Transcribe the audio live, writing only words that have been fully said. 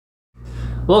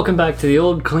Welcome back to the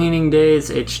old cleaning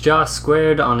days. It's Joss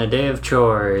squared on a day of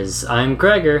chores. I'm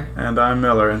Gregor. And I'm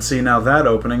Miller, and see, now that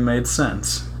opening made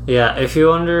sense. Yeah, if you're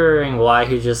wondering why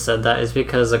he just said that, is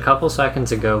because a couple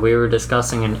seconds ago we were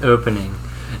discussing an opening.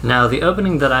 Now, the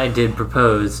opening that I did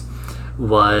propose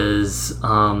was,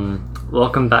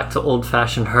 welcome back to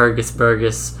old-fashioned Hurgus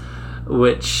Burgus,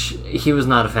 which he was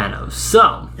not a fan of.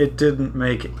 So, it didn't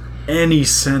make any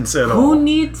sense at all. Who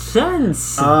needs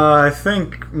sense? I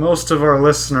think most of our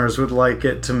listeners would like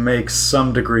it to make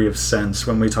some degree of sense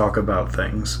when we talk about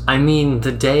things. I mean,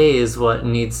 the day is what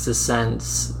needs to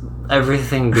sense.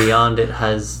 Everything beyond it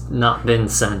has not been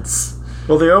sense.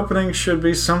 Well, the opening should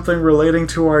be something relating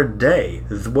to our day.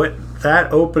 What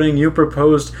that opening you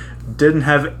proposed didn't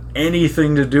have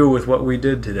anything to do with what we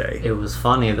did today. It was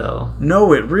funny, though.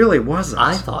 No, it really wasn't.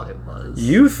 I thought it was.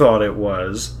 You thought it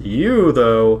was. You,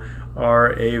 though,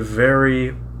 are a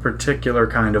very particular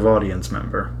kind of audience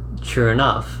member. True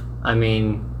enough. I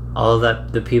mean, all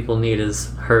that the people need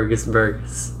is Hurgus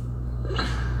Burgus.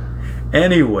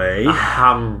 Anyway, a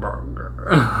hamburger.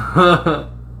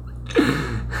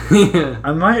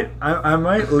 I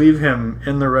might leave him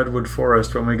in the redwood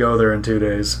forest when we go there in 2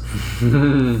 days.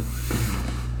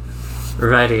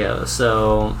 Rightio.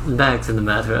 So back to the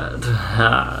matter at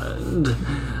hand.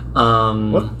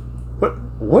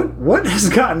 What has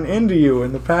gotten into you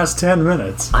in the past 10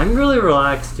 minutes? I'm really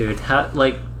relaxed, dude.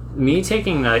 Me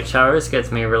taking night showers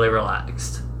gets me really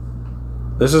relaxed.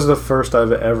 This is the first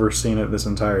I've ever seen it this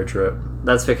entire trip.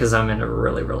 That's because I'm in a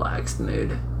really relaxed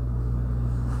mood.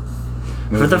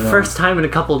 For the first time in a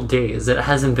couple of days, it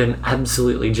hasn't been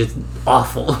absolutely just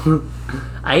awful.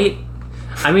 I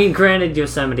mean, granted,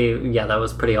 Yosemite, yeah, that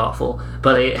was pretty awful,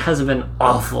 but it hasn't been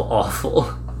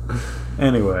awful.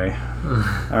 Anyway,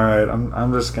 alright,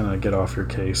 I'm just gonna get off your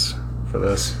case for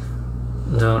this.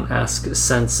 Don't ask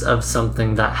sense of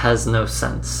something that has no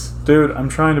sense. Dude, I'm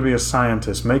trying to be a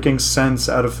scientist. Making sense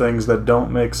out of things that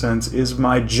don't make sense is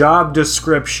my job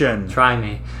description. Try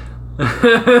me.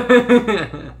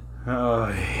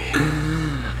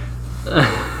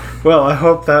 Well, I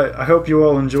hope you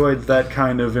all enjoyed that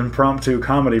kind of impromptu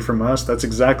comedy from us. That's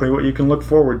exactly what you can look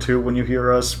forward to when you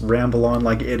hear us ramble on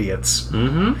like idiots.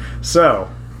 Mm-hmm. So,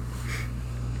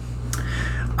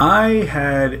 I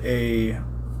had a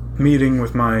meeting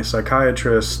with my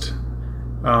psychiatrist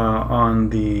on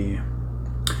the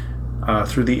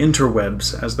through the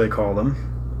interwebs, as they call them.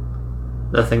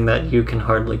 The thing that you can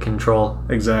hardly control.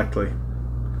 Exactly.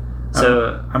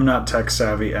 So I'm not tech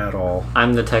savvy at all.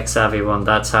 I'm the tech savvy one.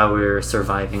 That's how we're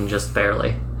surviving, just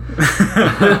barely.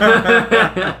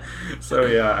 So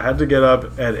yeah, I had to get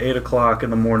up at 8 o'clock in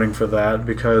the morning for that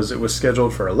because it was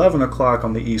scheduled for 11 o'clock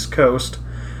on the East Coast.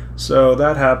 So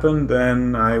that happened.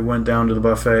 Then I went down to the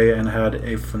buffet and had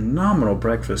a phenomenal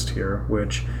breakfast here,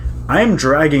 which I am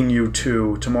dragging you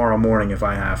to tomorrow morning if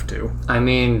I have to. I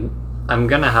mean, I'm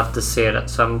gonna have to see it at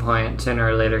some point sooner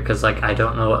or later because, I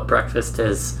don't know what breakfast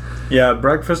is. Yeah,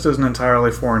 breakfast is an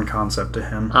entirely foreign concept to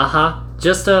him.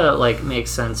 Just to, make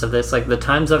sense of this, the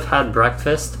times I've had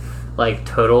breakfast,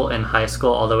 total in high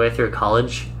school all the way through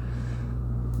college,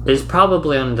 is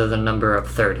probably under the number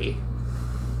of 30.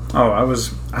 Oh,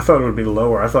 I thought it would be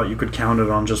lower. I thought you could count it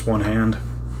on just one hand.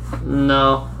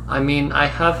 No, I mean, I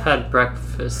have had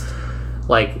breakfast.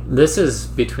 This is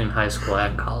between high school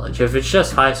and college. If it's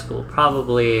just high school,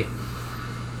 probably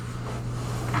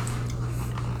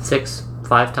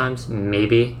 5 times,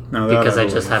 maybe. No, because I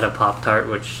just had a Pop-Tart,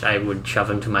 which I would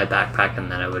shove into my backpack and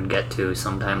then I would get to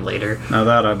sometime later. Now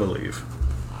that I believe.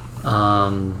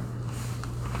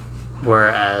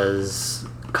 Whereas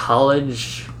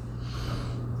college,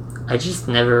 I just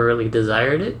never really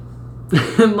desired it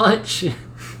much.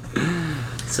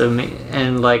 So,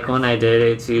 when I did,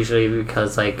 it's usually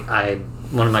because,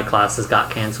 one of my classes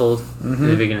got canceled at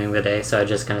the beginning of the day, so I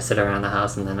just kind of sit around the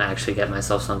house and then actually get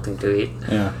myself something to eat.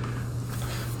 Yeah.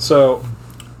 So,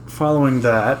 following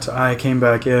that, I came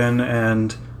back in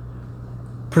and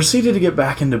proceeded to get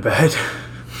back into bed.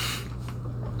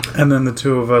 And then the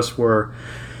two of us were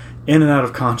in and out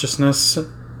of consciousness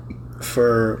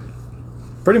for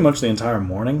pretty much the entire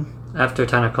morning. After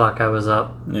 10 o'clock, I was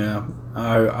up. Yeah,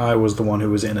 I was the one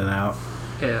who was in and out.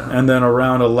 Yeah. And then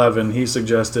around 11, he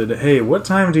suggested, hey, what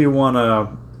time do you want to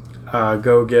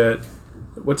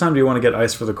what time do you want to get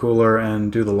ice for the cooler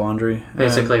and do the laundry?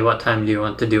 Basically, what time do you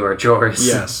want to do our chores?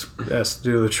 Yes,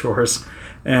 do the chores.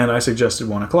 And I suggested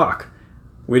 1 o'clock.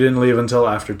 We didn't leave until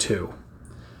after 2.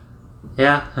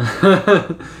 Yeah.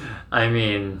 I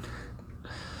mean,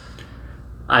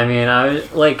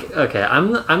 okay,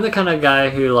 I'm the kind of guy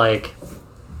who,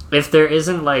 if there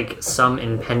isn't, some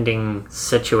impending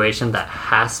situation that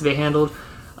has to be handled,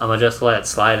 I'm gonna just let it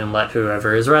slide and let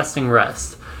whoever is resting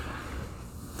rest.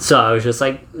 So I was just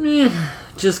like,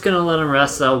 just gonna let him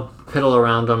rest. I'll piddle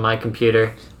around on my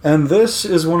computer. And this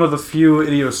is one of the few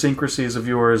idiosyncrasies of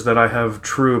yours that I have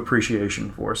true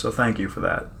appreciation for, so thank you for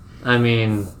that. I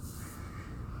mean,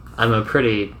 I'm a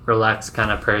pretty relaxed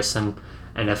kind of person,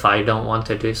 and if I don't want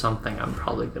to do something, I'm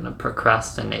probably gonna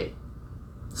procrastinate.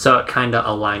 So it kind of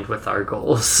aligned with our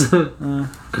goals.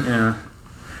 Yeah.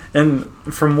 And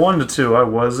from 1 to 2, I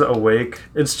was awake.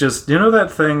 It's just, you know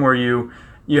that thing where you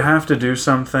have to do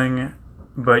something,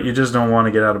 but you just don't want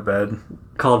to get out of bed?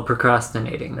 Called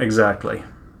procrastinating. Exactly.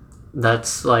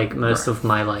 That's like most of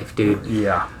my life, dude.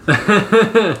 Yeah.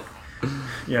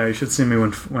 Yeah, you should see me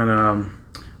when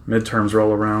midterms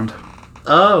roll around.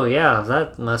 Oh, yeah,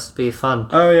 that must be fun.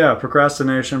 Oh, yeah,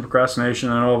 procrastination,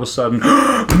 and all of a sudden,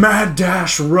 mad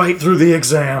dash right through the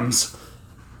exams.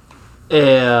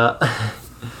 Yeah.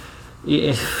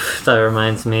 That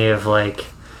reminds me of, like,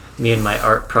 me and my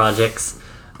art projects.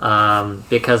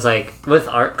 Because, like, with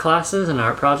art classes and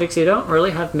art projects, you don't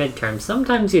really have midterms.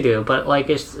 Sometimes you do, but,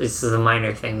 like, it's a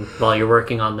minor thing while you're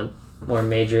working on the more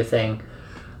major thing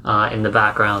in the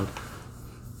background.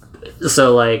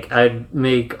 So, like, I'd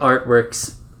make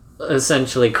artworks,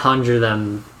 essentially conjure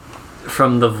them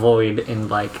from the void in,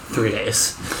 like, 3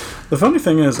 days. The funny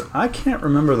thing is, I can't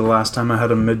remember the last time I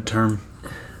had a midterm.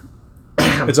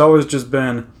 It's always just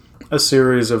been a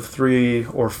series of 3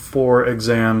 or 4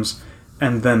 exams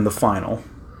and then the final.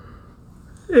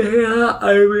 Yeah,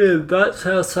 I mean, that's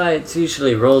how science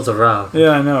usually rolls around.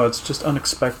 Yeah, I know. It's just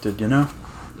unexpected, you know?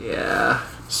 Yeah.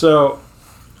 So,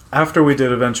 after we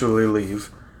did eventually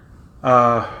leave,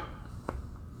 I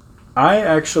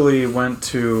actually went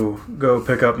to go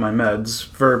pick up my meds.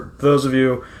 For those of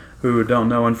you who don't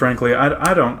know, and frankly,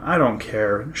 I don't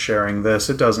care sharing this.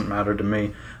 It doesn't matter to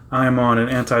me. I am on an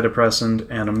antidepressant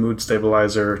and a mood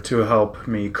stabilizer to help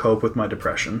me cope with my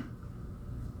depression.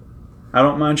 I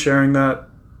don't mind sharing that.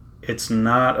 It's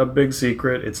not a big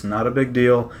secret. It's not a big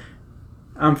deal.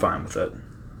 I'm fine with it.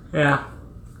 Yeah.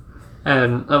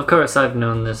 And, of course, I've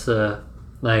known this,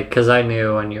 because I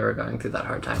knew when you were going through that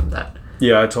hard time that...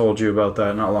 Yeah, I told you about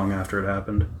that not long after it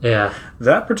happened. Yeah.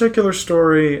 That particular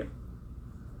story,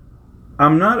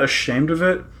 I'm not ashamed of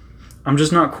it. I'm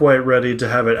just not quite ready to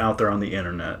have it out there on the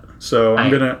internet. So I'm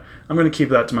gonna keep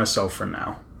that to myself for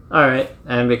now. All right,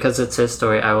 and because it's his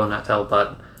story, I will not tell,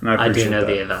 but I do know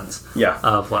the events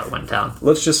of what went down.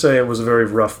 Let's just say it was a very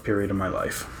rough period of my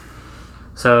life.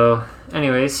 So,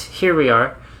 anyways, here we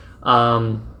are. He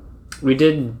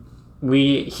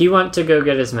went to go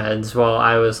get his meds while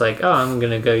I was like, oh, I'm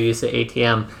gonna go use the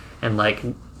ATM and like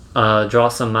draw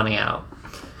some money out.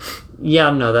 Yeah,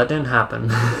 no, that didn't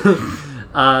happen.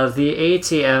 The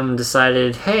ATM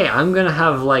decided, hey, I'm gonna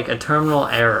have like a terminal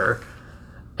error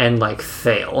and like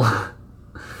fail.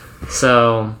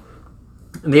 So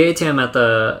the ATM at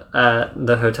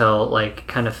the hotel like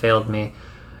kind of failed me.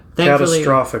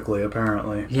 Catastrophically,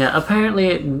 apparently. Yeah,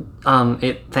 apparently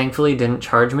it thankfully didn't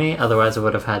charge me. Otherwise, I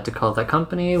would have had to call the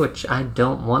company, which I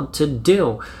don't want to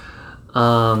do.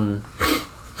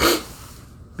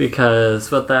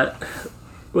 Because what the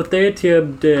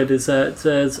ATM did is that it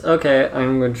says, okay,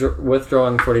 I'm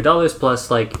withdrawing $40 plus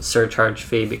like surcharge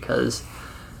fee because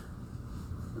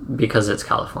it's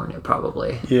California,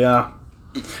 probably. Yeah.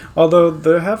 Although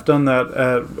they have done that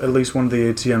at least one of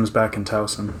the ATMs back in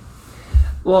Towson.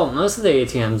 Well, most of the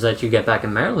ATMs that you get back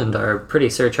in Maryland are pretty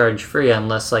surcharge free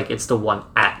unless like it's the one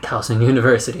at Towson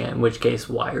University, in which case,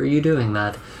 why are you doing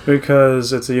that?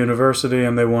 Because it's a university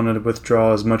and they want to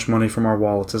withdraw as much money from our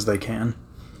wallets as they can.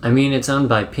 I mean, it's owned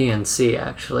by PNC,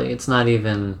 actually. It's not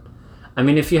even... I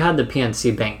mean, if you had the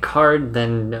PNC bank card,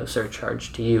 then no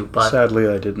surcharge to you, but... Sadly,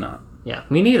 I did not. Yeah,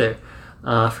 me neither.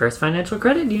 First Financial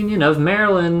Credit Union of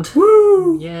Maryland.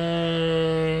 Woo!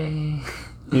 Yay!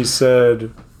 He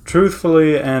said,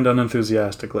 truthfully and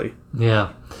unenthusiastically.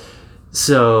 Yeah.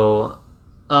 So,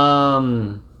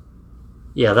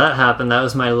 yeah, that happened. That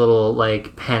was my little,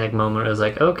 like, panic moment. I was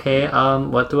like, okay,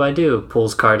 what do I do?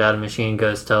 Pulls card out of machine,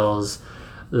 goes, tells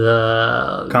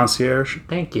the... Concierge?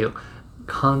 Thank you.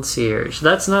 Concierge.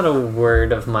 That's not a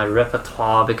word of my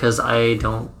repertoire because I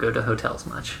don't go to hotels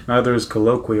much. Neither is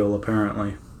colloquial,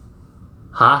 apparently.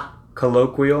 Huh?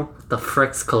 Colloquial? The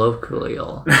frick's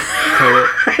colloquial?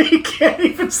 You can't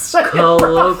even say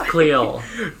colloquial.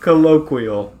 It right.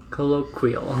 Colloquial.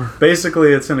 Colloquial.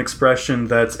 Basically, it's an expression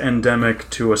that's endemic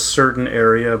to a certain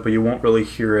area, but you won't really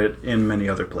hear it in many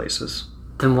other places.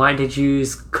 Then why did you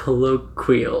use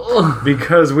colloquial?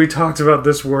 Because we talked about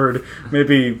this word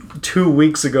maybe 2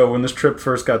 weeks ago when this trip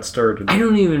first got started. I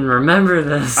don't even remember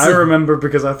this. I remember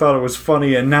because I thought it was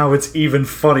funny, and now it's even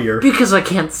funnier. Because I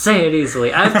can't say it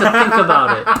easily. I have to think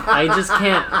about it. I just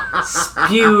can't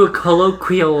spew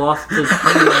colloquial off the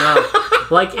top of my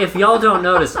mouth. Like, if y'all don't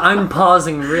notice, I'm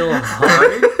pausing real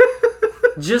hard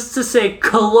just to say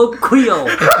colloquial.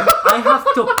 I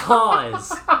have to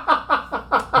pause.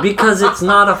 Because it's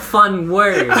not a fun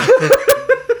word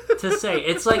to say.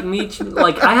 It's like me,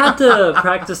 like, I had to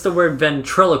practice the word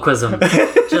ventriloquism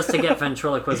just to get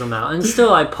ventriloquism out. And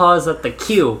still, I pause at the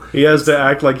cue. He has to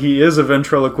act like he is a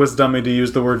ventriloquist dummy to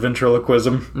use the word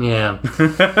ventriloquism. Yeah.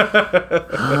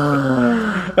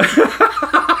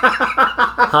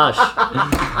 Hush.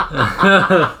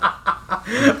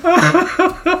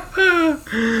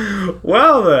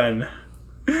 Well then.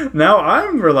 Now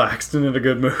I'm relaxed and in a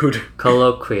good mood.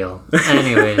 Colloquial.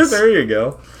 Anyways. There you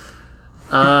go.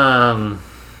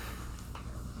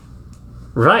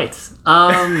 Right.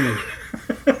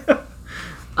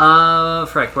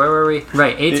 Frick, where were we?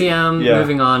 Right, ATM, Yeah.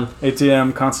 moving on.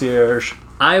 ATM, concierge.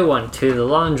 I went to the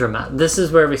laundromat. This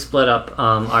is where we split up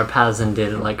our paths and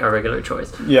did like our regular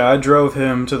chores. Yeah, I drove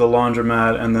him to the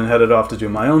laundromat and then headed off to do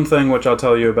my own thing, which I'll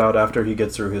tell you about after he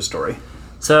gets through his story.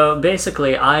 So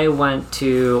basically, I went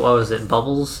to, what was it,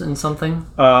 Bubbles and something?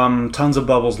 Tons of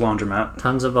Bubbles laundromat.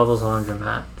 Tons of Bubbles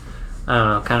laundromat. I don't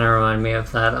know, kind of reminded me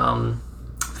of that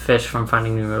fish from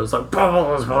Finding Nemo. It was like,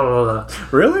 Bubbles, blah.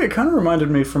 Really? It kind of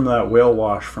reminded me from that whale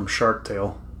wash from Shark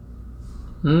Tale.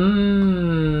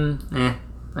 I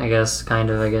guess,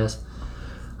 kind of, I guess.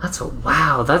 That's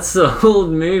the old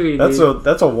movie, dude.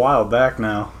 That's a while back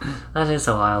now. That is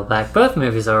a while back. Both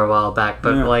movies are a while back,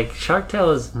 but like Shark Tale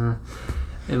is, in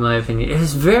my opinion, it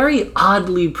is very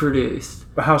oddly produced.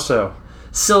 How so?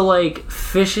 So like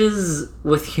fishes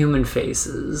with human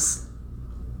faces.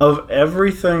 Of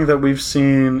everything that we've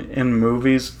seen in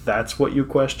movies, that's what you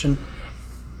question?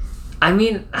 I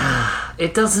mean,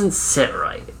 it doesn't sit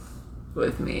right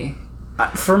with me.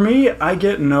 For me, I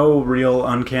get no real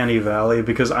uncanny valley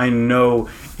because I know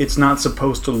it's not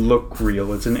supposed to look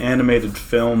real. It's an animated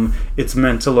film. It's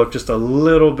meant to look just a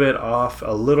little bit off,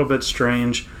 a little bit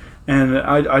strange, and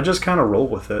I just kind of roll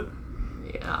with it.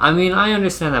 Yeah, I mean, I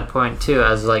understand that point too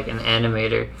as like an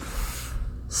animator.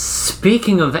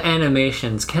 Speaking of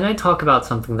animations, can I talk about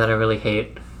something that I really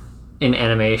hate in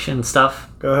animation stuff?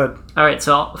 Go ahead. Alright,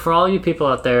 so for all you people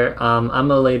out there, I'm going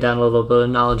to lay down a little bit of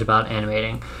knowledge about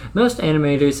animating. Most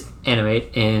animators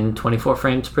animate in 24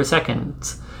 frames per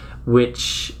second,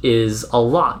 which is a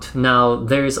lot. Now,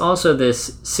 there's also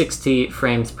this 60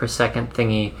 frames per second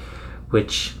thingy,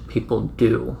 which people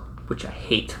do, which I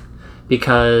hate.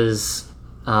 Because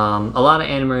a lot of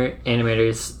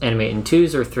animators animate in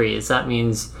 2s or 3s. That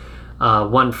means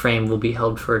one frame will be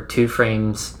held for 2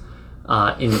 frames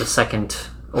in the second,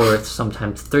 or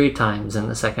sometimes 3 times in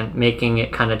the second, making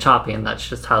it kind of choppy, and that's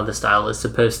just how the style is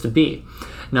supposed to be.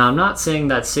 Now, I'm not saying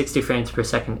that 60 frames per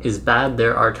second is bad.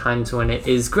 There are times when it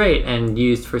is great and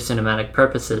used for cinematic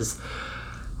purposes.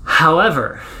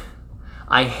 However,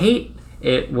 I hate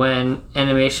it when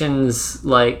animations,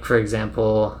 like, for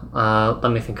example, let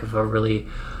me think of a really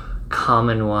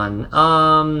common one.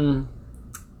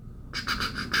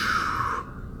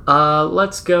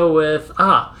 Let's go with,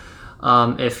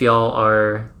 if y'all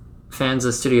are fans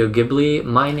of Studio Ghibli,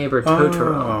 My Neighbor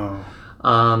Totoro.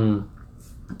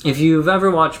 If you've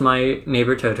ever watched My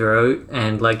Neighbor Totoro,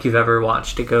 and like you've ever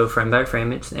watched it go frame by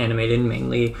frame, it's animated in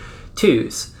mainly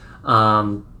 2s.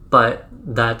 But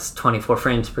that's 24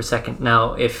 frames per second.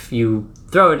 Now, if you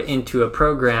throw it into a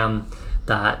program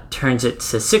that turns it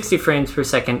to 60 frames per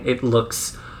second, it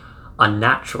looks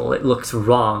unnatural. It looks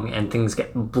wrong, and things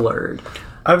get blurred.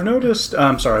 I've noticed...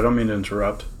 I'm sorry, I don't mean to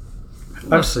interrupt.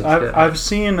 I've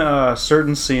seen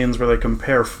certain scenes where they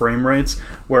compare frame rates,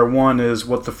 where one is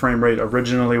what the frame rate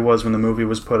originally was when the movie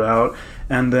was put out,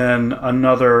 and then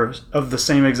another of the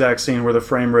same exact scene where the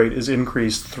frame rate is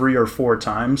increased 3 or 4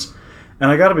 times. And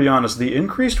I gotta be honest, the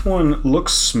increased one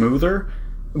looks smoother,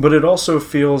 but it also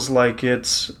feels like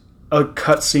it's a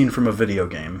cutscene from a video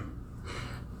game.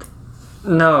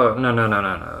 No.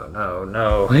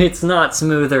 It's not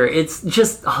smoother. It's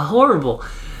just horrible.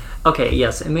 Okay,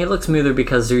 yes, it may look smoother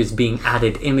because there's being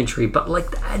added imagery, but like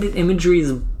the added imagery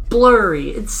is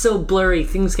blurry. It's so blurry,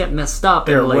 things get messed up.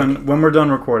 Here, and like, when we're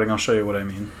done recording, I'll show you what I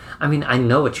mean. I mean, I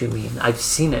know what you mean. I've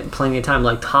seen it plenty of time,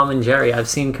 like Tom and Jerry. I've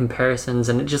seen comparisons,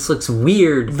 and it just looks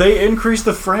weird. They increased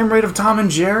the frame rate of Tom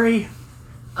and Jerry?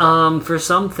 For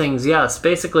some things, yes.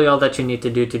 Basically, all that you need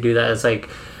to do that is like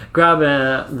grab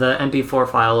the MP4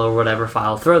 file or whatever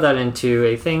file, throw that into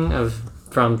a thing of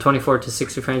from 24 to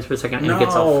 60 frames per second, and it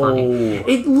gets all funny.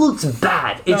 It looks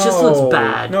bad. It just looks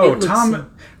bad. No,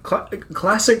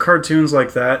 classic cartoons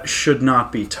like that should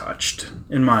not be touched,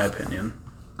 in my opinion.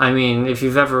 I mean, if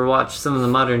you've ever watched some of the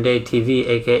modern day TV,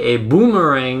 aka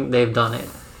Boomerang, they've done it.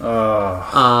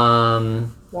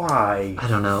 Why? I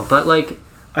don't know, but like,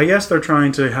 I guess they're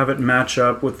trying to have it match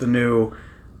up with the new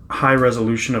high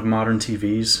resolution of modern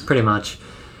TVs. Pretty much.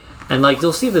 And like,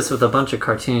 you'll see this with a bunch of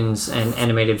cartoons and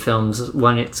animated films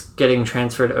when it's getting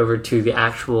transferred over to the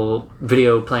actual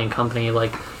video playing company.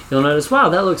 Like, you'll notice, wow,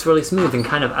 that looks really smooth and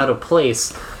kind of out of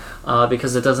place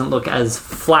because it doesn't look as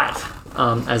flat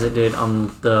as it did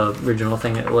on the original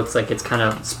thing. It looks like it's kind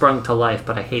of sprung to life,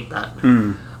 but I hate that.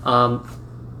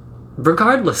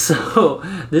 Regardless, so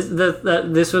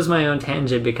this was my own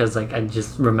tangent because like I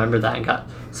just remembered that and got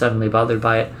suddenly bothered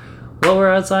by it. Well,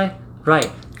 where was I?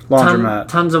 Right. Laundromat.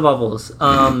 Tons of bubbles.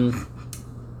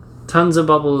 Tons of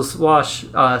Bubbles Wash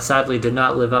sadly did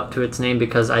not live up to its name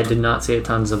because I did not see a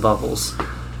Tons of Bubbles.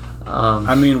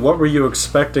 I mean, what were you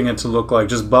expecting it to look like?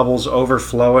 Just bubbles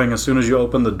overflowing as soon as you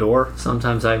open the door?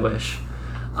 Sometimes I wish.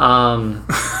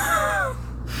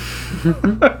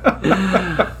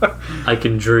 I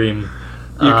can dream.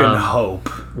 You can hope.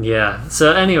 Yeah.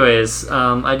 So anyways,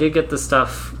 I did get the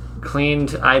stuff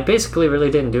cleaned. I basically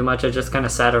really didn't do much. I just kind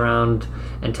of sat around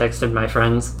and texted my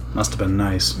friends. Must have been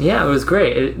nice. Yeah, it was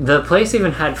great. The place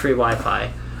even had free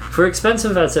Wi-Fi. For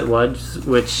expensive as it was,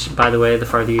 which, by the way, the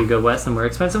farther you go west, the more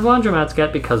expensive laundromats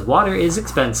get because water is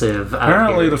expensive.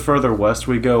 Apparently, the further west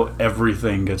we go,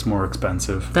 everything gets more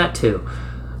expensive. That too.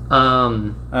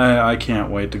 I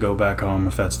can't wait to go back home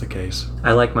if that's the case.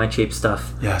 I like my cheap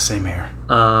stuff. Yeah, same here.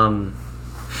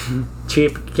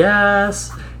 Cheap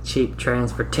gas, cheap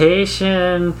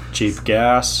transportation. Cheap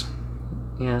gas.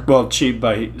 Yeah. Well, cheap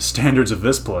by standards of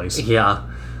this place. Yeah.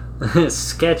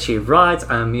 Sketchy rides.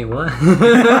 I mean, what?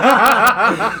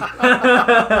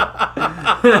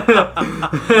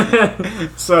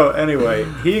 So, anyway,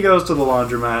 he goes to the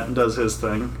laundromat and does his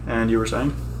thing. And you were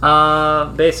saying?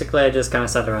 Basically, I just kind of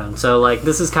sat around. So, like,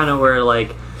 this is kind of where,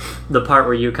 like, the part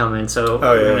where you come in. So,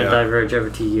 we're going to diverge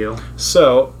over to you.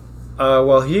 So,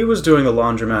 while he was doing the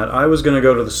laundromat, I was going to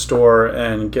go to the store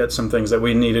and get some things that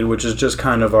we needed, which is just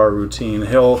kind of our routine.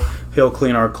 He'll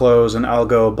clean our clothes, and I'll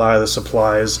go buy the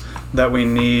supplies that we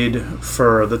need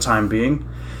for the time being.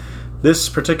 This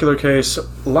particular case,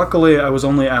 luckily, I was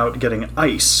only out getting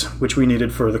ice, which we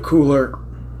needed for the cooler,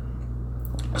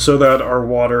 so that our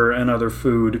water and other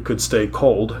food could stay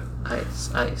cold.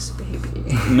 Ice,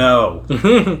 baby. No.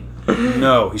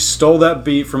 No, he stole that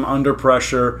beat from Under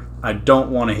Pressure. I don't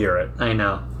want to hear it. I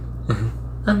know.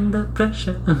 Under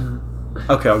pressure.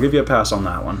 Okay, I'll give you a pass on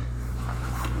that one.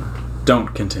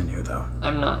 Don't continue, though.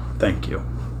 I'm not. Thank you.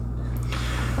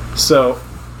 So,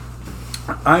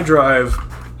 I drive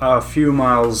a few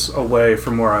miles away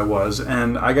from where I was,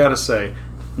 and I gotta say,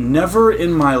 never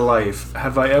in my life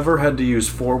have I ever had to use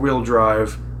four-wheel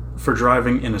drive for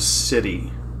driving in a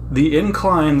city. The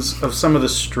inclines of some of the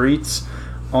streets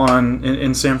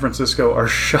in San Francisco are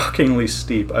shockingly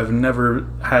steep. I've never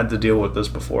had to deal with this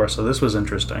before, so this was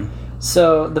interesting.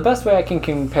 So the best way I can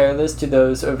compare this to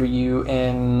those over you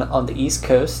on the East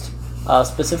Coast,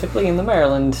 specifically in the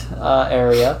Maryland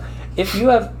area, if you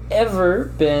have ever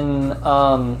been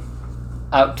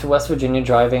out to West Virginia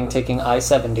driving, taking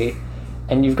I-70,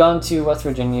 and you've gone to West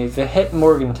Virginia, you've hit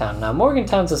Morgantown. Now,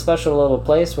 Morgantown's a special little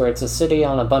place where it's a city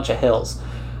on a bunch of hills.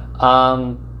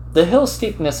 The hill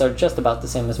steepness are just about the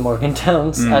same as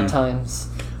Morgantown's at times.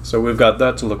 So we've got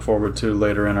that to look forward to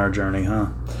later in our journey, huh?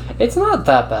 It's not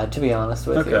that bad, to be honest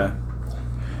with you. Okay.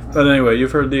 But anyway,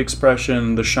 you've heard the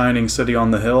expression, the shining city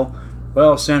on the hill.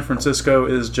 Well, San Francisco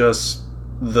is just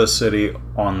the city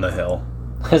on the hill.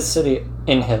 A city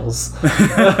in hills.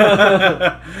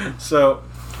 So,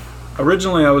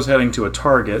 originally I was heading to a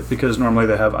Target, because normally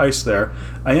they have ice there.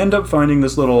 I end up finding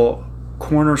this little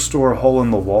corner store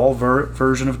hole-in-the-wall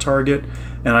version of Target,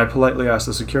 and I politely ask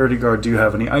the security guard, do you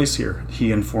have any ice here?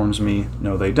 He informs me,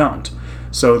 no, they don't.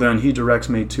 So then he directs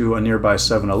me to a nearby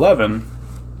 7-Eleven,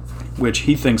 which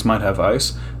he thinks might have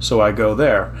ice, so I go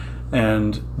there.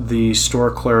 And the store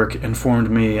clerk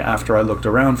informed me after I looked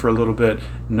around for a little bit,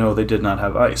 no, they did not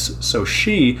have ice. So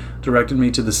she directed me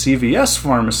to the CVS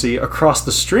pharmacy across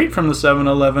the street from the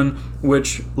 7-Eleven,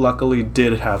 which luckily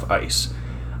did have ice.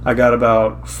 I got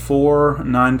about 4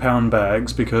 9-pound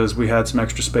bags because we had some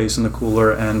extra space in the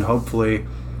cooler, and hopefully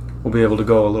we'll be able to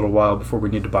go a little while before we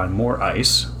need to buy more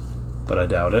ice, but I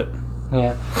doubt it.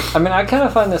 Yeah. I mean, I kind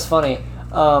of find this funny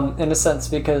in a sense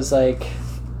because, like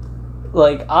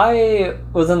I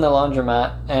was in the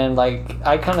laundromat and, like,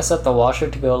 I kind of set the washer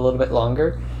to go a little bit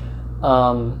longer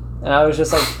And I was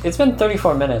just like, it's been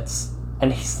 34 minutes,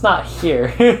 and he's not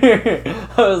here.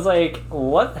 I was like,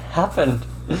 what happened?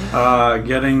 One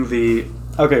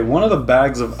of the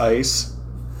bags of ice,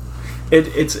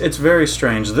 it's very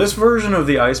strange. This version of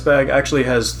the ice bag actually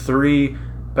has 3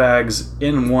 bags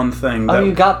in one thing. Oh,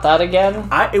 you got that again?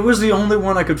 It was the only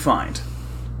one I could find.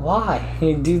 Why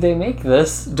do they make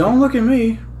this? Don't look at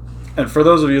me. And for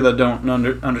those of you that don't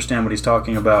understand what he's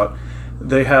talking about,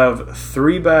 they have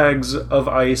 3 bags of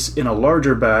ice in a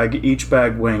larger bag, each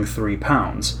bag weighing 3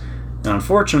 pounds. And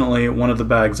unfortunately, one of the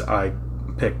bags I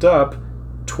picked up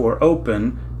tore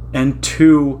open, and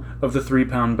 2 of the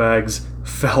 3-pound bags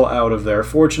fell out of there.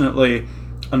 Fortunately,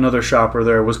 another shopper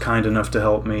there was kind enough to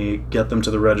help me get them to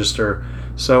the register,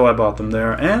 so I bought them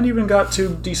there, and even got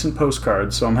 2 decent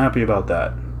postcards, so I'm happy about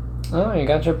that. Oh, you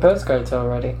got your postcards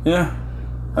already. Yeah.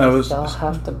 I still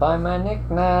have to buy my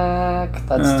knick-knack.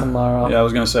 That's tomorrow. Yeah, I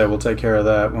was going to say, we'll take care of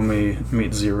that when we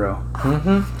meet Zero.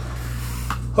 Mm-hmm.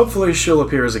 Hopefully she'll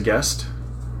appear as a guest.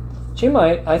 She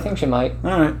might. I think she might.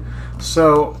 Alright.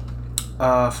 So,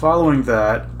 following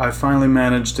that, I finally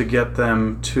managed to get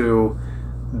them to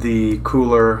the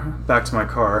cooler back to my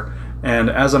car.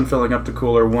 And as I'm filling up the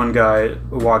cooler, one guy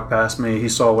walked past me. He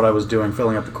saw what I was doing,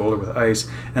 filling up the cooler with ice.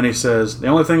 And he says, "The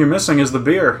only thing you're missing is the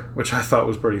beer," which I thought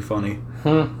was pretty funny.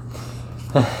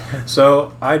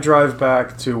 So I drive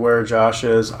back to where Josh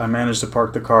is. I manage to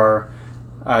park the car.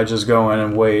 I just go in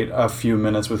and wait a few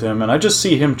minutes with him. And I just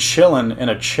see him chilling in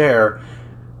a chair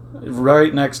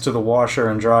right next to the washer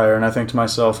and dryer. And I think to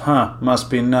myself,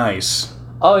 must be nice.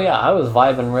 Oh, yeah, I was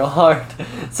vibing real hard.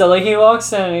 So, like, he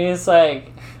walks in and he's like...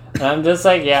 And I'm just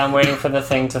like, yeah, I'm waiting for the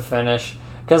thing to finish.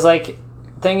 Because, like,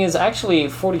 thing is actually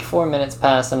 44 minutes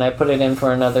past, and I put it in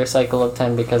for another cycle of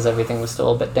 10 because everything was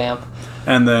still a bit damp.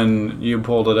 And then you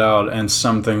pulled it out, and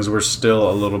some things were still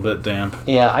a little bit damp.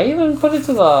 Yeah, I even put it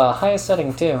to the highest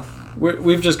setting, too.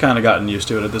 We've just kind of gotten used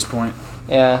to it at this point.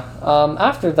 Yeah.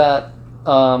 After that,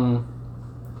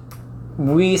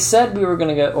 we said we were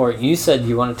going to go, or you said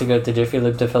you wanted to go to Jiffy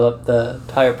Lube to fill up the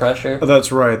tire pressure.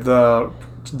 That's right.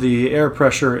 The air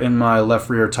pressure in my left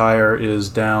rear tire is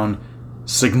down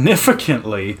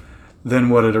significantly than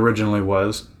what it originally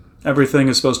was. Everything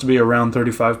is supposed to be around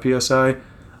 35 psi.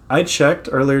 I checked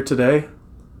earlier today.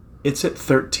 It's at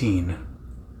 13.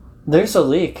 There's a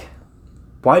leak.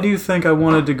 Why do you think I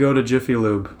wanted to go to Jiffy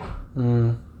Lube?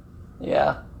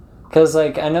 Yeah. Because,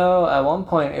 like, I know at one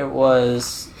point it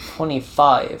was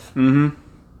 25. Mm-hmm.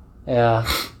 Yeah.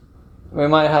 We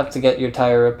might have to get your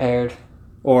tire repaired.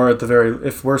 Or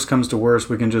if worse comes to worse,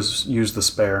 we can just use the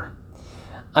spare.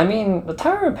 I mean, the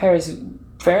tire repair is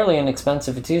fairly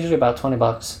inexpensive. It's usually about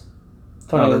 $20.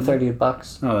 20 to 30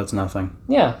 bucks. Oh, that's nothing.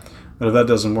 Yeah. But if that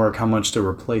doesn't work, how much to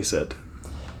replace it?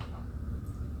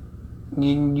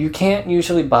 You can't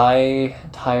usually buy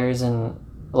tires in,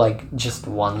 like, just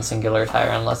one singular tire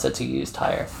unless it's a used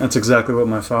tire. That's exactly what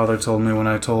my father told me when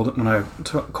I called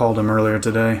him earlier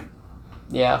today.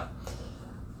 Yeah.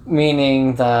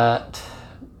 Meaning that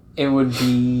it would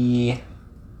be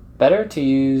better to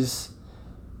use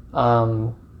the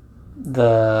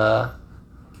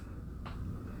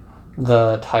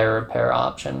tire repair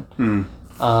option.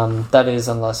 That is,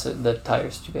 unless the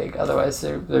tire's too big. Otherwise,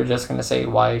 they're just going to say,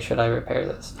 "Why should I repair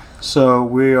this?" So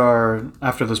we are,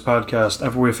 after this podcast,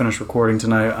 after we finish recording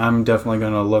tonight, I'm definitely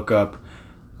going to look up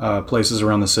places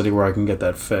around the city where I can get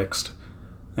that fixed,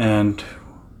 and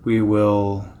we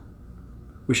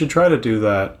should try to do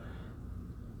that.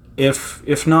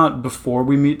 If not before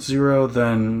we meet Zero,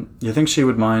 then you think she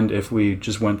would mind if we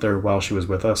just went there while she was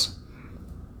with us?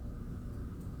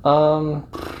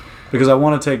 Because I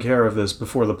want to take care of this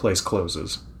before the place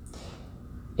closes.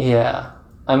 Yeah.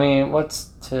 I mean, what's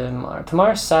tomorrow?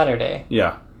 Tomorrow's Saturday.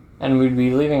 Yeah. And we'd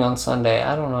be leaving on Sunday.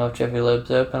 I don't know if Jiffy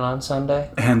Lube's open on Sunday.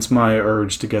 Hence my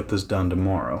urge to get this done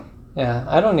tomorrow. Yeah,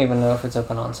 I don't even know if it's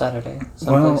open on Saturday.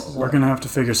 We're going to have to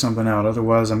figure something out.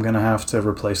 Otherwise, I'm going to have to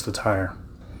replace the tire.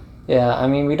 Yeah, I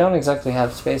mean, we don't exactly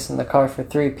have space in the car for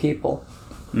 3 people.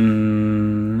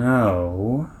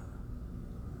 No.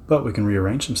 But we can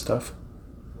rearrange some stuff.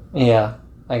 Yeah,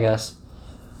 I guess.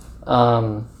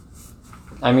 I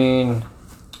mean,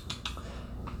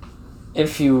 we're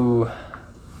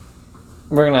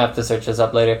going to have to search this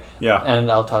up later. Yeah. And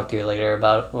I'll talk to you later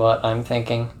about what I'm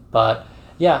thinking. But,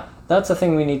 yeah, that's a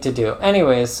thing we need to do.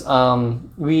 Anyways,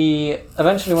 we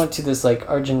eventually went to this, like,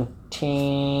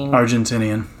 Argentinian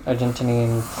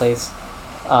place.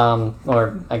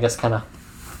 Or, I guess, kind of...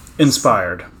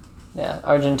 Inspired. Yeah,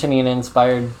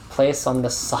 Argentinian-inspired place on the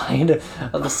side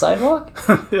of the sidewalk.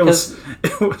 It was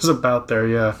about there,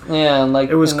 yeah. Yeah, and like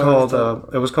it was called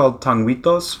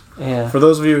Tanguitos. Yeah. For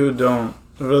those of you who don't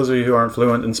For those of you who aren't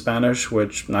fluent in Spanish,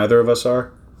 which neither of us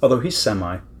are, although he's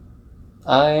semi.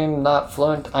 I'm not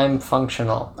fluent, I'm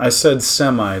functional. I said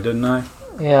semi, didn't I?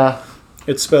 Yeah.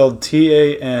 It's spelled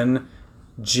Tangiu...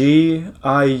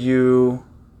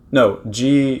 No,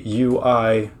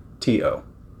 Guito.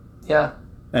 Yeah.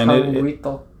 And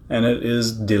it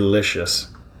is delicious.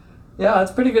 Yeah,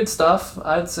 it's pretty good stuff.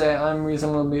 I'd say I'm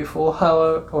reasonably full,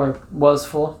 however, or was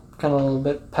full. Kind of a little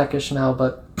bit peckish now,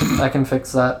 but I can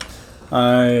fix that.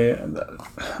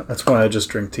 That's why I just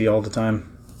drink tea all the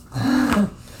time.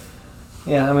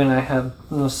 Yeah, I mean, I had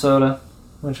no soda,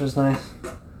 which was nice.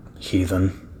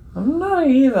 Heathen. I'm not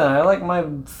either. I like my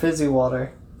fizzy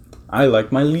water. I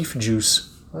like my leaf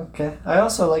juice. Okay. I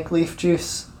also like leaf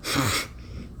juice.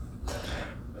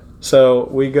 So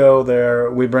we go there,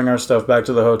 we bring our stuff back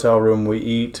to the hotel room, we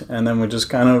eat, and then we've just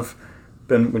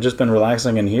been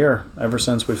relaxing in here ever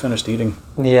since we finished eating.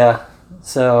 Yeah.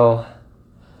 So,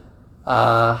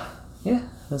 yeah,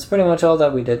 that's pretty much all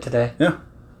that we did today. Yeah.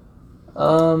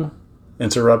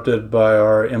 Interrupted by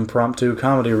our impromptu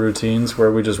comedy routines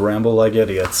where we just ramble like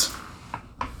idiots.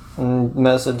 And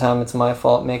most of the time it's my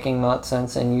fault making not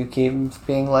sense, and you keep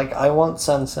being like, I want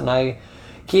sense, and I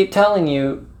keep telling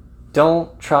you,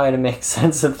 don't try to make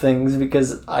sense of things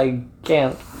because I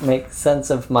can't make sense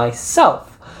of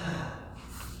myself.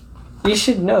 You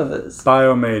should know this.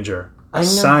 Bio major. I know.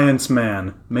 Science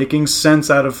man. Making sense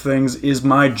out of things is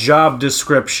my job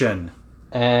description.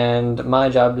 And my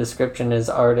job description is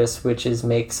artist, which is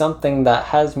make something that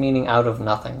has meaning out of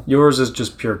nothing. Yours is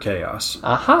just pure chaos.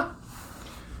 Uh-huh.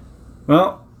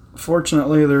 Well,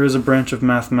 fortunately there is a branch of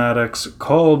mathematics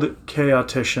called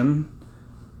chaotician,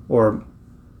 or...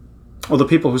 Well, the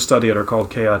people who study it are called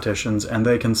chaoticians, and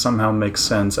they can somehow make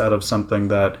sense out of something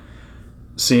that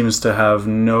seems to have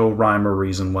no rhyme or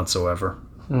reason whatsoever.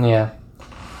 Yeah.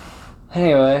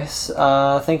 Anyways,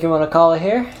 think you want to call it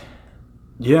here?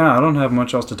 Yeah, I don't have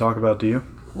much else to talk about, do you?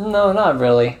 No, not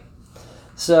really.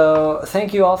 So,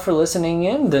 thank you all for listening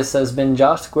in. This has been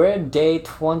Josh Squared, day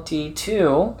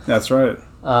 22. That's right.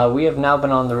 We have now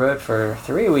been on the road for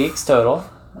 3 weeks total.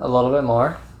 A little bit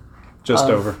more. Just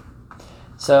over.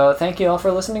 So, thank you all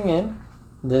for listening in.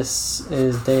 This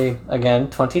is day, again,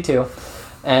 22.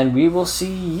 And we will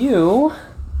see you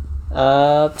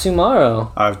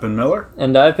tomorrow. I've been Miller.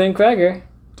 And I've been Kreger.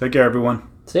 Take care, everyone.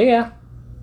 See ya.